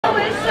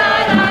which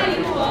side are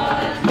you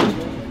on?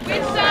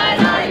 Which side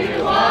are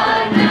you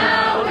on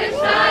now? Which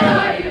side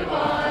are you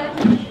on?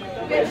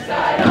 Which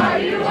side are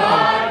you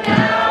on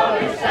now?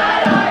 Which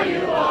side are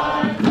you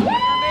on?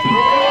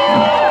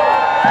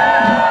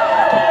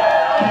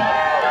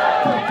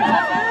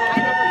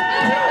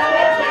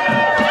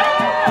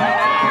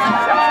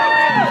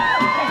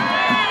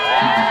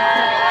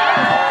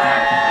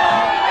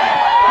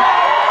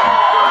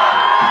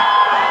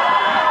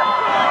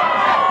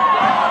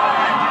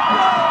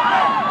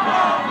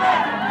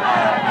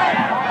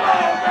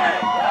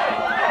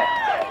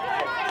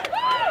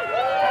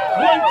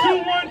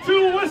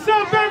 What's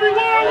up,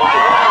 everyone?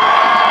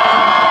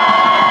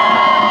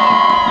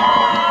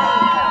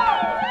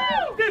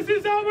 This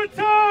is our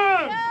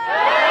time.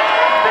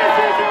 This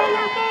is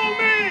our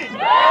moment. This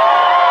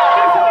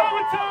is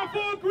our time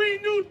for a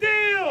Green New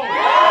Deal.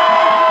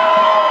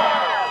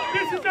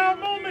 This is our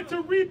moment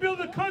to rebuild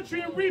the country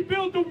and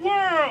rebuild the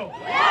world.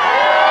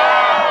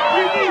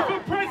 We need for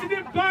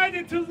President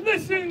Biden to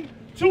listen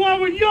to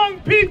our young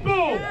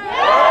people. Listen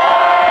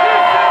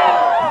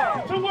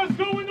to what's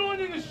going on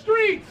in the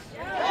streets.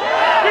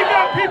 We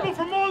got people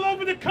from all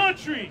over the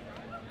country,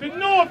 the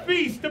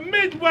Northeast, the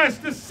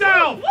Midwest, the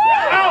South,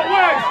 out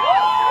West.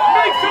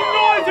 Make some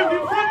noise if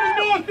you're from the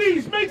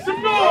Northeast. Make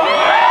some noise.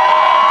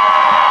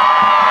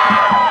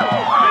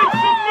 Make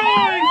some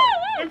noise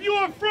if you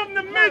are from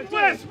the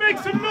Midwest. Make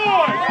some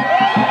noise.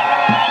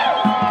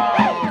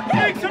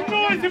 Make some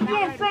noise if you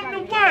are from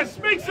the West.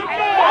 Make some noise.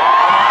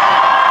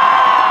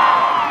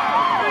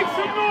 Make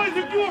some noise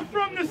if you are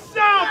from the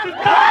South. The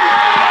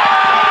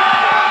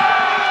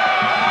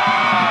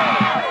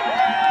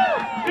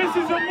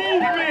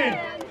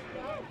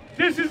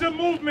This is a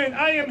movement.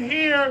 I am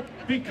here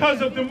because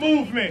of the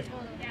movement.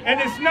 And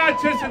it's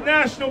not just a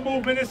national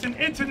movement, it's an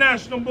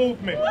international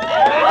movement. But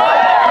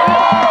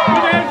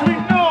as we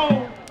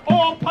know,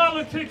 all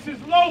politics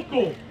is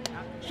local.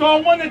 So I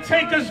want to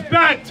take us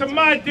back to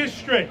my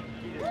district,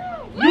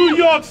 New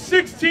York's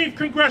 16th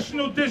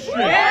Congressional District,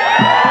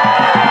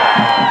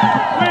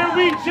 where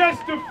we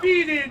just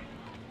defeated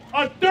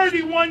a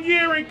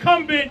 31-year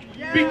incumbent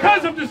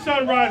because of the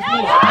Sunrise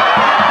Movement.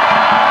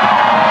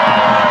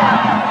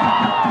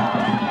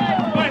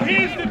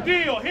 Here's the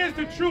deal. Here's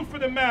the truth of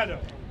the matter.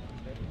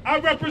 I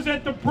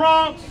represent the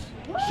Bronx.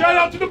 Shout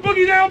out to the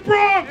Boogie Down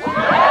Bronx.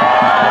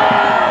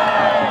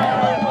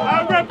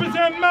 I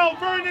represent Mount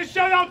Vernon.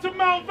 Shout out to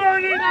Mount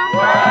Vernon. And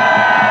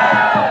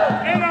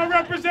I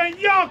represent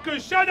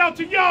Yonkers. Shout out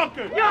to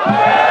Yonkers.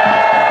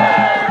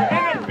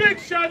 And a big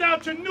shout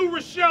out to New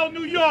Rochelle,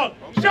 New York.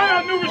 Shout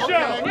out New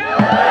Rochelle.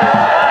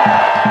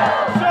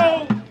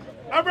 So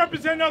I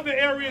represent other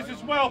areas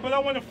as well, but I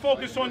want to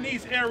focus on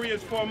these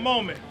areas for a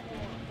moment.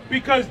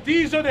 Because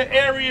these are the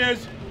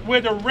areas where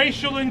the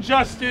racial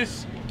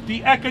injustice,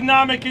 the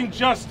economic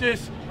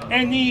injustice,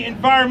 and the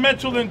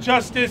environmental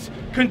injustice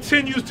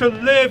continues to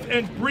live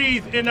and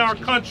breathe in our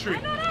country.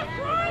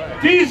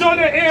 These are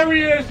the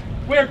areas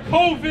where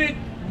COVID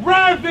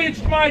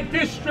ravaged my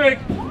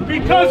district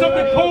because of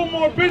the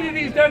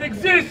comorbidities that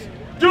exist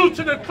due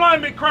to the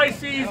climate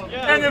crises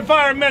and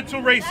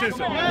environmental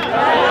racism.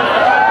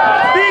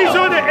 These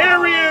are the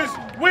areas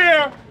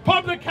where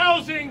public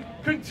housing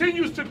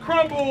continues to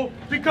crumble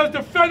because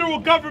the federal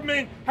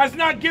government has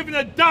not given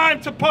a dime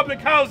to public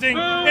housing in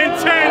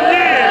 10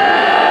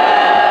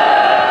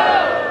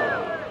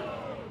 years.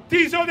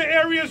 These are the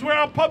areas where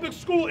our public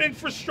school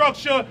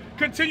infrastructure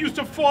continues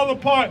to fall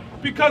apart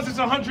because it's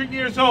 100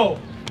 years old.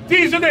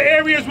 These are the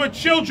areas where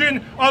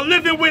children are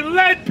living with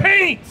lead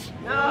paint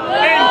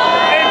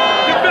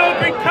and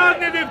developing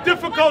cognitive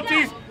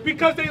difficulties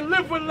because they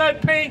live with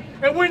lead paint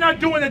and we're not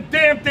doing a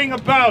damn thing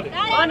about it.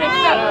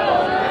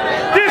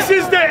 This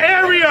is the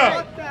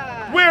area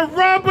where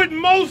Robert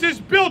Moses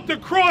built the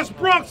Cross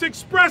Bronx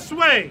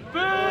Expressway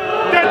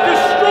that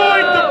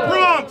destroyed the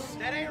Bronx,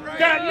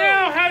 that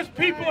now has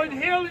people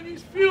inhaling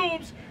these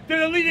fumes that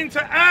are leading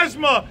to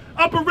asthma,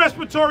 upper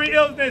respiratory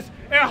illness,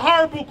 and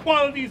horrible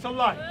qualities of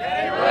life. Now,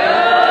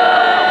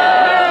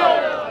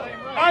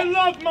 I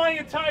love my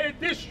entire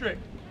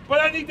district,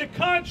 but I need to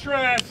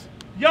contrast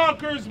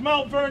Yonkers,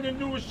 Mount Vernon,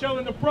 New Rochelle,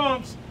 and the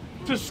Bronx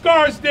to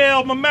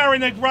Scarsdale,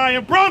 Mamaroneck,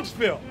 Ryan,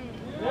 Bronxville.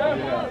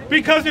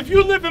 Because if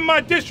you live in my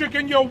district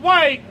and you're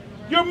white,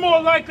 you're more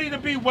likely to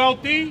be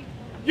wealthy,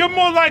 you're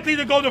more likely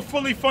to go to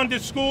fully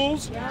funded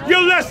schools,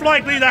 you're less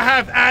likely to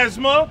have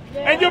asthma,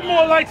 and you're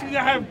more likely to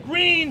have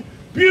green,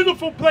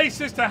 beautiful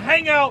places to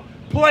hang out,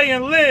 play,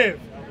 and live.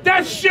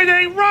 That shit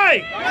ain't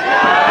right!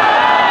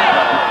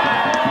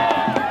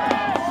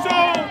 So,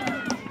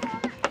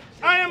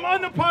 I am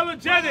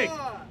unapologetic.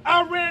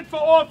 I ran for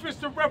office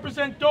to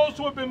represent those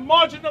who have been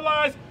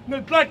marginalized,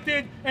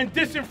 neglected, and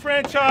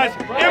disenfranchised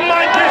in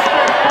my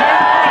district.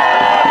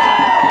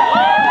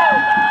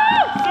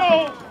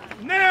 So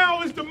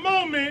now is the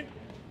moment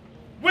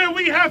where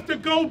we have to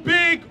go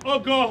big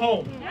or go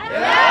home.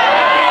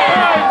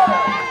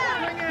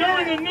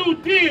 During the New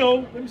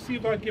Deal, let me see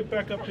if I can get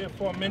back up there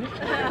for a minute.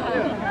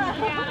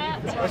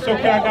 That's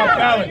okay, I got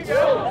balance.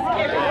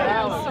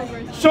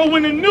 So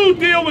when the New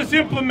Deal was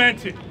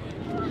implemented,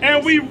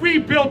 and we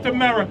rebuilt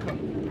America.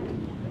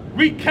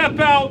 We kept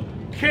out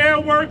care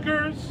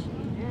workers,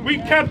 we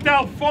kept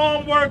out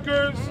farm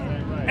workers,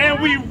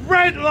 and we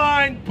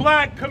redlined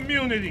black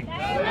communities.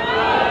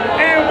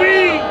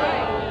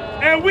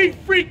 And we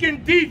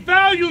freaking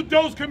devalued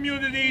those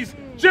communities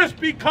just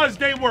because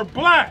they were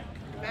black.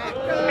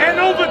 And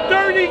over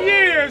 30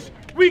 years,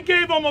 we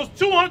gave almost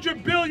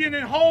 $200 billion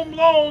in home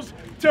loans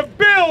to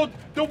build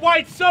the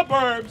white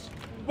suburbs,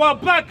 while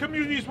black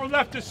communities were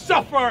left to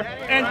suffer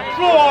and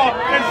claw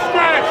and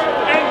scratch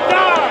and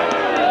die.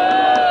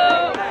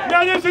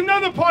 Now there's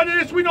another part of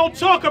this we don't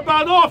talk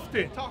about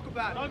often. Talk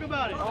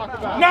about it.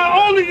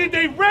 Not only did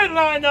they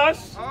redline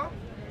us,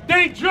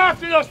 they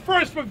drafted us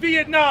first for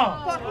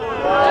Vietnam.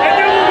 And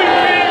then when we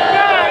came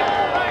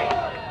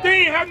back,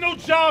 they didn't have no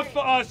jobs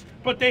for us,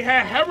 but they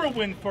had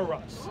heroin for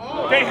us.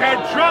 They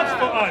had drugs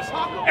for us.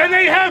 And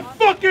they had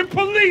fucking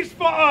police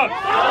for us.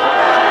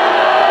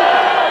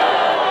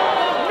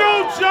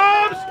 No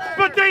jobs,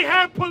 but they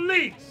have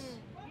police.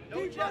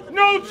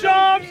 No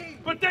jobs,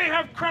 but they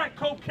have crack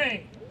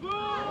cocaine.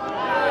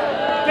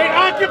 They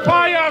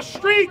occupy our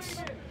streets,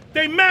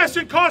 they mass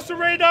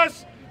incarcerate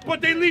us, but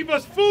they leave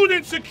us food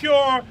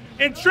insecure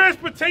in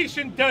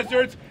transportation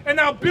deserts and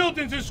our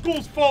buildings and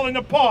schools falling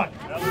apart.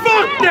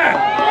 Fuck that!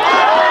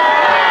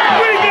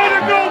 We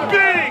gotta go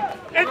big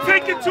and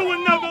take it to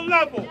another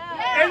level.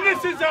 And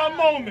this is our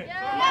moment.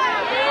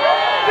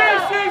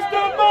 This is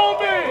the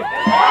moment!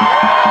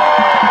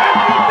 If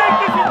you think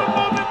this is the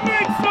moment,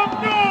 make some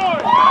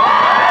noise!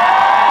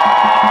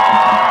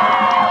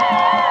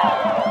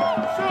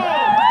 So,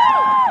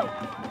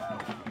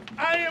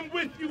 I am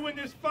with you in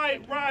this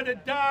fight, ride or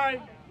die.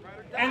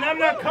 And I'm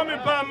not coming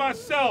by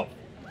myself.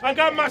 I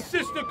got my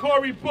sister,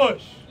 Cori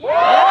Bush. I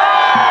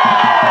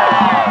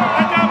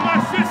got my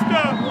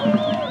sister,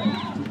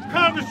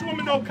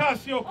 Congresswoman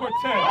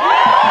Ocasio-Cortez.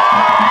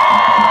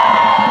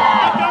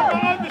 I got my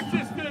other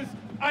sisters,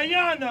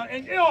 Ayanna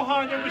and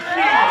Ilhan and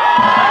Rashida.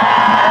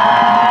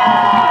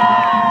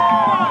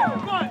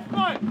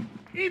 But,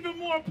 even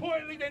more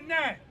importantly than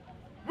that,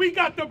 we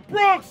got the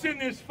Bronx in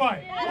this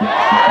fight. We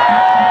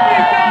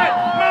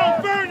got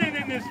Mount Vernon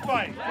in this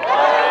fight. We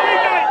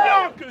got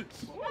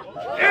Yonkers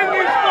in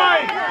this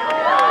fight.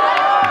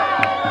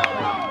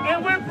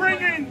 And we're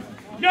bringing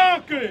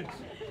Yonkers,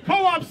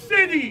 Co-op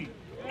City,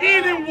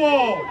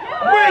 Edenwald,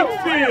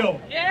 Wakefield,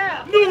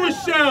 New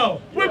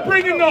Rochelle. We're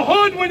bringing the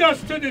hood with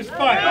us to this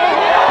fight.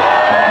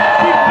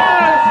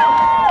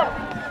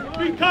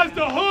 Because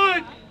the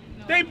hood,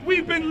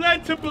 we've been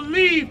led to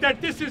believe that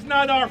this is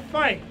not our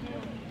fight.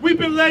 We've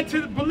been led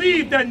to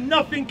believe that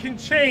nothing can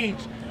change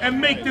and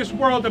make this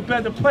world a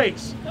better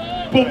place.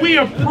 But we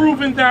are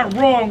proving that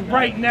wrong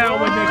right now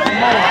in this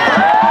moment.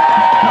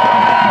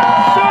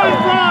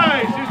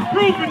 Sunrise is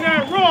proving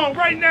that wrong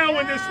right now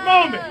in this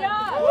moment.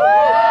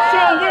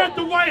 So we're at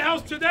the White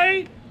House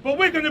today, but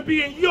we're going to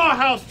be in your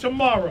house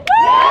tomorrow. In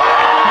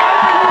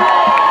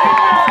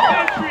this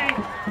country,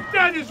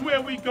 that is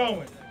where we're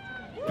going.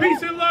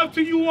 Peace and love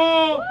to you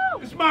all.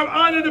 It's my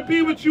honor to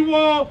be with you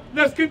all.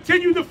 Let's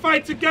continue to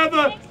fight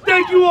together.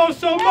 Thank you all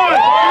so much.